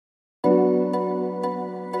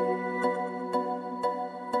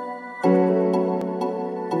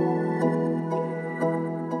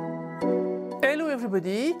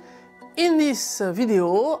everybody. In this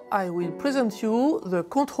video, I will present you the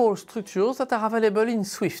control structures that are available in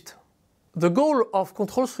Swift. The goal of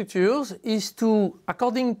control structures is to,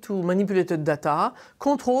 according to manipulated data,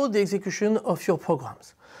 control the execution of your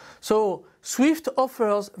programs. So Swift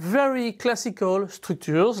offers very classical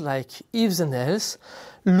structures like ifs and else,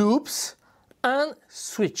 loops, and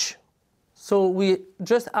switch. So we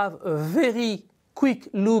just have a very quick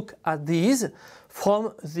look at these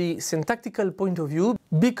from the syntactical point of view,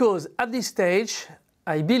 because at this stage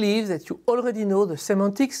I believe that you already know the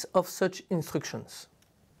semantics of such instructions.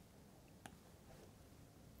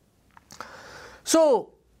 So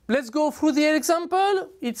let's go through the example.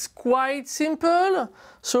 It's quite simple.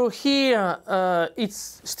 So here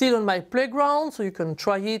it's still on my playground, so you can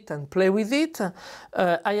try it and play with it.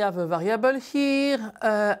 I have a variable here.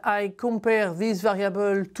 I compare this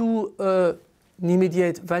variable to an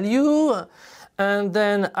immediate value, and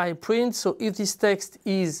then I print. So if this text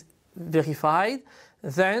is verified,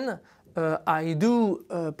 then I do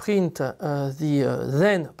print the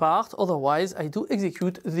then part, otherwise I do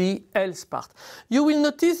execute the else part. You will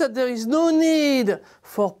notice that there is no need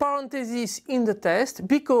for parentheses in the test,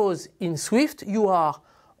 because in Swift you are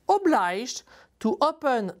obliged to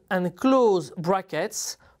open and close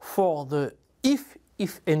brackets for the if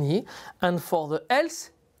any, and for the else,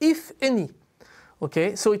 if any.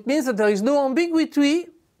 Okay, so it means that there is no ambiguity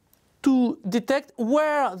to detect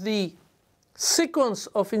where the sequence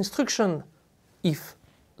of instruction, if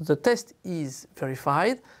the test is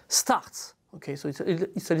verified, starts. Okay, so it's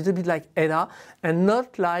a little bit like EDA and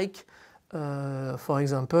not like, for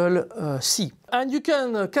example, C. And you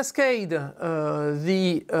can cascade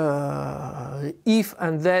the if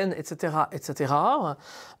and then, etc., etc.,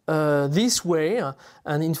 this way.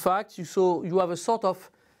 And in fact, you have a sort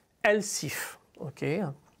of else if, okay,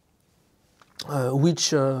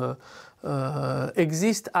 which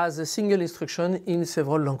exist as a single instruction in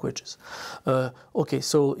several languages. Okay,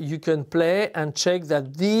 so you can play and check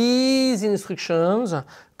that these instructions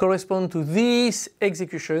correspond to this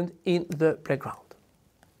execution in the playground.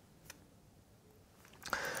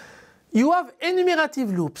 You have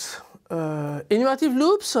enumerative loops. Enumerative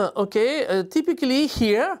loops, okay, typically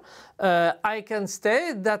here I can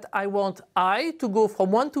state that I want I to go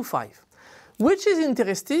from 1 to 5. Which is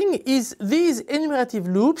interesting is these enumerative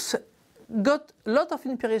loops got a lot of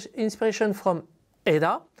inspiration from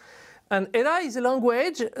EDA, and EDA is a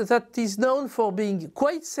language that is known for being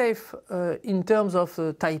quite safe in terms of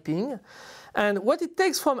typing. And what it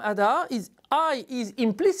takes from EDA is I is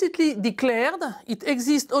implicitly declared. It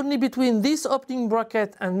exists only between this opening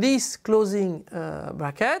bracket and this closing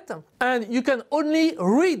bracket, and you can only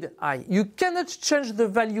read I. You cannot change the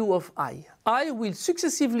value of I. I will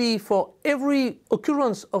successively, for every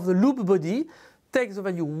occurrence of the loop body, take the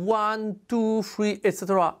value 1, 2, 3,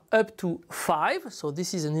 etc. up to 5, so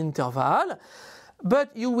this is an interval,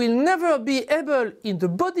 but you will never be able in the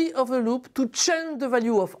body of the loop to change the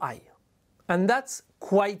value of I. And that's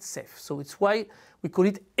quite safe, so it's why we call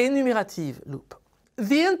it enumerative loop.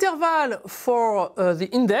 The interval for the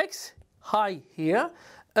index, I here,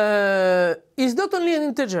 is not only an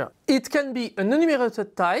integer. It can be an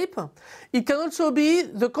enumerated type, it can also be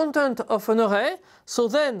the content of an array, so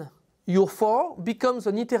then your for becomes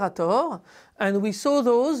an iterator, and we saw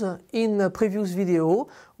those in a previous video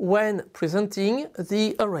when presenting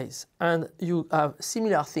the arrays. And you have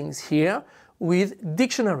similar things here with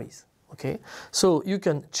dictionaries. Okay, so you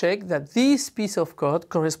can check that this piece of code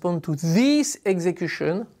corresponds to this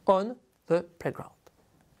execution on the playground.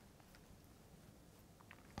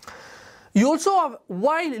 You also have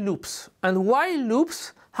while loops, and while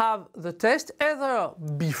loops have the test either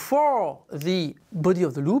before the body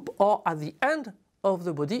of the loop or at the end of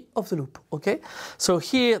the body of the loop. Okay, so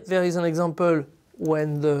here there is an example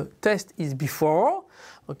when the test is before.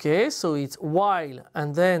 Okay, so it's while,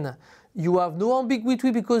 and then you have no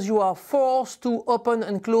ambiguity because you are forced to open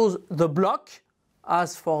and close the block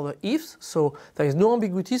as for the ifs, so there is no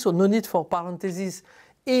ambiguity, so no need for parentheses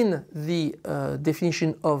in the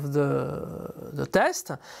definition of the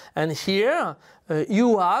test. And here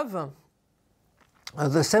you have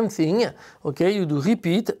the same thing. Okay, you do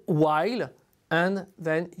repeat while, and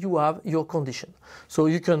then you have your condition. So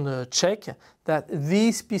you can check that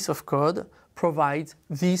this piece of code provides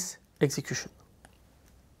this execution.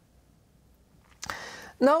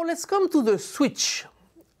 Now let's come to the switch.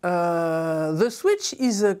 The switch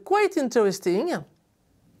is quite interesting.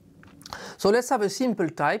 So let's have a simple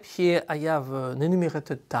type. Here I have an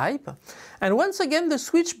enumerated type. And once again, the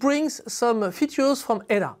switch brings some features from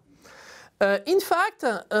EDA. In fact,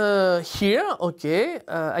 here, okay,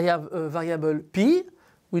 I have a variable p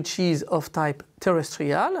which is of type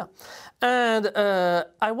terrestrial. And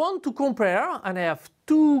I want to compare, and I have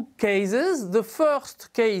two cases. The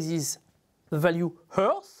first case is the value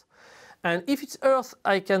Earth. And if it's Earth,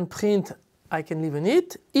 I can print, I can live in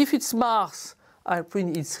it. If it's Mars, I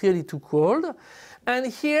print it's really too cold. And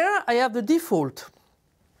here I have the default.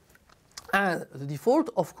 And the default,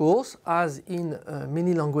 of course, as in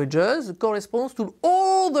many languages, corresponds to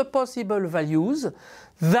all the possible values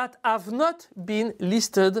that have not been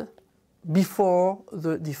listed before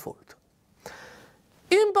the default.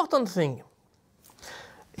 Important thing.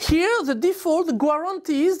 Here, the default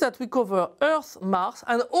guarantees that we cover Earth, Mars,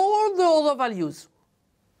 and all the other values.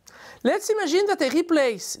 Let's imagine that I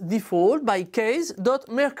replace default by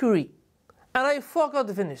case.Mercury, and I forgot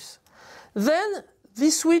Venus. Then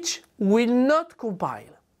this switch will not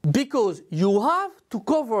compile, because you have to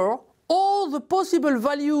cover all the possible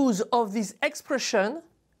values of this expression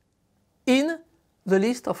in the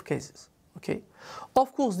list of cases. Okay?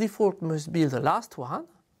 Of course, default must be the last one,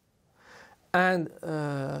 and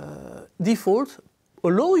default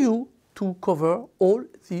allow you to cover all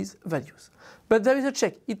these values. But there is a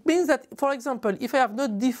check. It means that, for example, if I have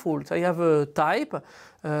not default, I have a type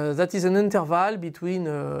that is an interval between,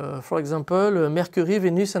 for example, Mercury,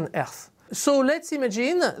 Venus, and Earth. So let's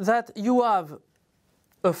imagine that you have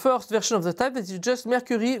a first version of the type that is just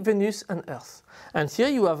Mercury, Venus, and Earth. And here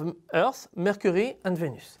you have Earth, Mercury, and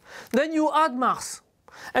Venus. Then you add Mars.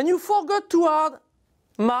 And you forgot to add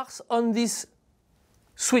Mars on this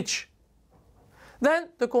switch. Then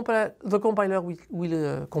the compiler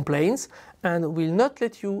will complains and will not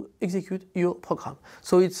let you execute your program.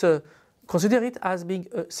 So it's consider it as being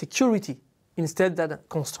a security instead than a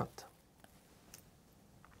constraint.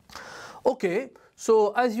 Okay,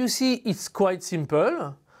 so as you see, it's quite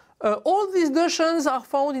simple. All these notions are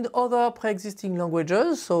found in other pre-existing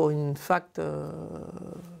languages, so in fact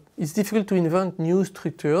it's difficult to invent new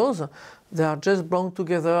structures. They are just bound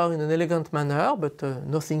together in an elegant manner, but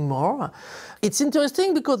nothing more. It's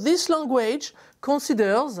interesting because this language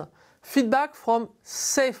considers feedback from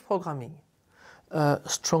safe programming.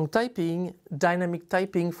 Strong typing, dynamic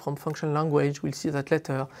typing from functional language, we'll see that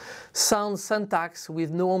later. Sound syntax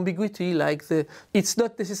with no ambiguity, like it's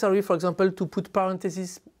not necessary, for example, to put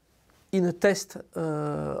parentheses in a test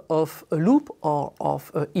of a loop or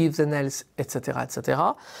of if then else, etc.,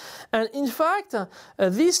 etc. And in fact,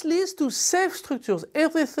 this leads to safe structures.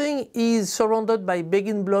 Everything is surrounded by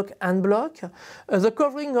begin block, end block, the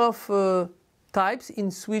covering of types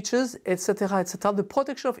in switches, etc., etc., the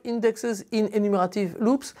protection of indexes in enumerative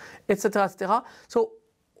loops, etc., etc. So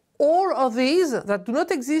all of these that do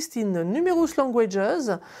not exist in numerous languages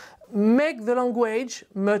make the language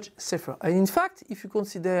much safer. And in fact, if you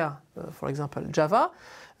consider, for example, Java,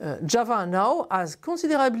 Java now has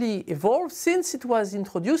considerably evolved since it was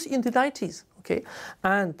introduced in the 90s. Okay?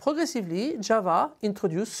 And progressively, Java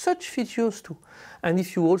introduced such features too. And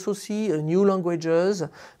if you also see new languages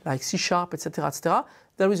like C#, etc., etc.,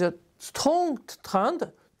 there is a strong trend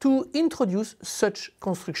to introduce such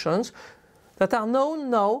constructions that are known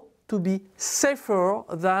now to be safer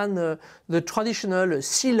than the traditional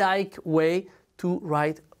C-like way to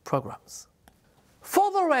write programs. For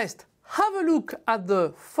the rest, have a look at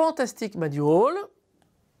the fantastic manual.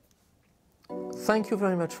 Thank you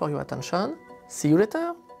very much for your attention. See you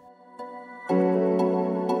later.